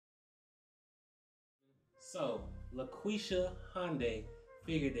So, LaQuisha Hyundai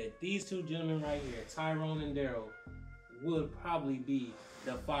figured that these two gentlemen right here, Tyrone and Daryl, would probably be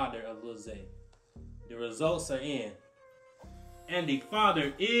the father of Lil Zay. The results are in. And the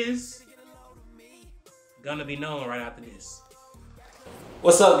father is gonna be known right after this.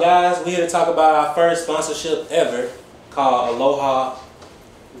 What's up, guys? We're here to talk about our first sponsorship ever called Aloha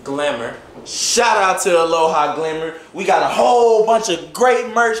Glamour. Shout out to Aloha Glamour. We got a whole bunch of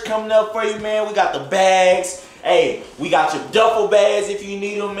great merch coming up for you, man. We got the bags. Hey, we got your duffel bags if you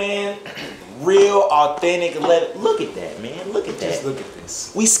need them, man. Real, authentic. Look at that, man. Look at that. Just look at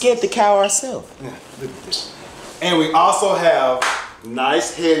this. We skinned the cow ourselves. Yeah, look at this. And we also have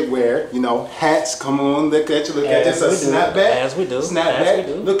nice headwear. You know, hats. Come on, look at you. Look at this. A snapback. As we do.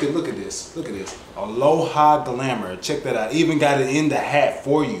 Snapback. Look at this. Look at this. Aloha Glamour. Check that out. Even got it in the hat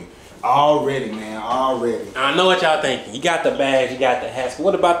for you. Already, man. Already. I know what y'all thinking. You got the bags, you got the hats. But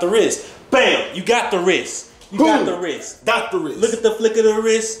what about the wrist? Bam! You got the wrist. You got the wrist. Got the wrist. Look at the flick of the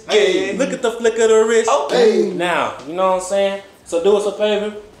wrist. Hey. Look at the flick of the wrist. Okay. Now, you know what I'm saying? So do us a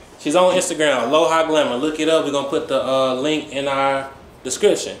favor. She's on Instagram, Aloha Glamour. Look it up. We're going to put the link in our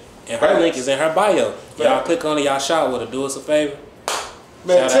description. And her link is in her bio. Y'all click on it. Y'all shop with her. Do us a favor.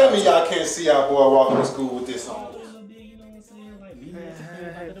 Man, tell me y'all can't see our boy walking to school with this on.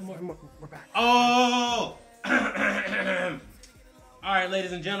 Oh! Alright,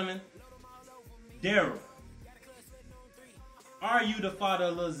 ladies and gentlemen. Daryl. Are you the father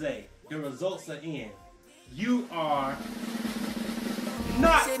of Lil Zay? The results are in. You are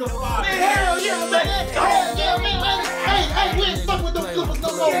not the father. Man, hell yeah, man. Hell yeah, man. Hey, we ain't fuck with them flippers no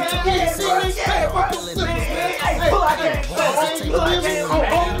more, man. You ain't serious? Hey, fuck them flippers, man. Hey, pull out that.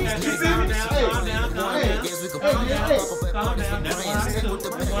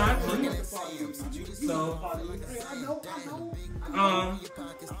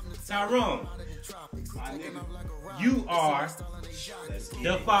 Tyrone, you are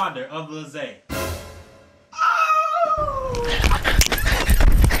the father of Lil Zay.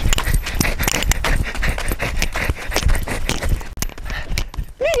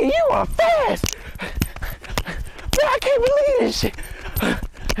 Nigga, you are fast. Man, I can't believe this shit.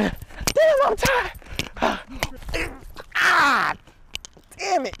 Damn, I'm tired. Ah,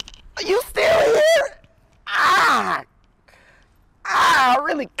 damn it. Are you still here? I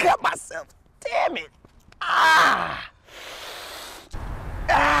really cut myself. Damn it.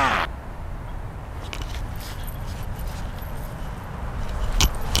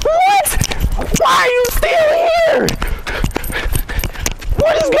 What? Why are you still here?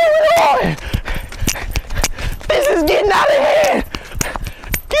 What is going on? This is getting out of hand.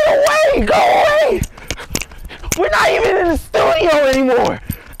 Get away, go away. We're not even in the studio anymore.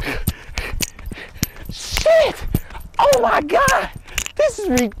 Shit. Oh my God. This is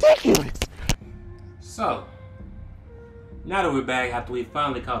ridiculous. So, now that we're back after we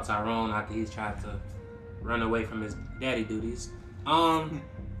finally caught Tyrone after he's tried to run away from his daddy duties,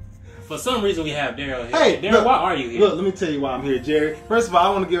 for some reason we have Daryl here. Hey, Daryl, look, why are you here? Look, let me tell you why I'm here, Jerry. First of all, I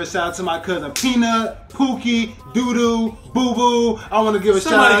want to give a shout out to my cousin Peanut, Pookie, Doodoo, Boo Boo. I want to give a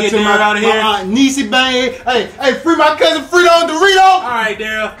shout out to my aunt Niecy Bang. Hey, free my cousin Frito and Dorito. All right,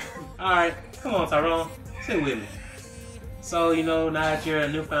 Daryl. All right, come on, Tyrone, sit with me. So, you know, now that you're a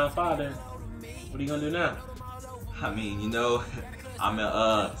newfound father, what are you gonna do now? I mean, you know, I'm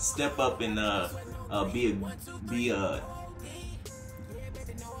gonna step up and be a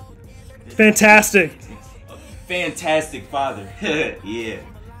fantastic father. Yeah.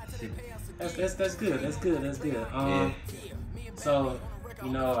 That's good. That's good. That's good. Yeah. So, you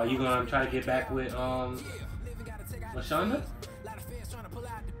know, are you gonna try to get back with LaShonda?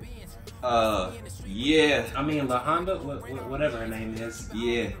 Yeah. I mean, LaHonda, whatever her name is.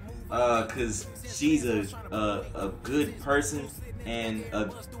 Yeah. Cause she's a good person and a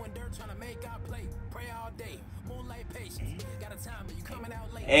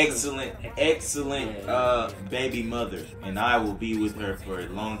excellent baby mother, and I will be with her for a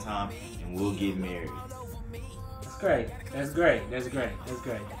long time, and we'll get married. That's great. That's great. That's great. That's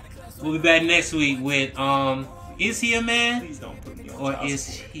great. We'll be back next week with is he a man Please don't put me on or is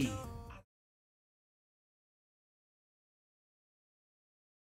he?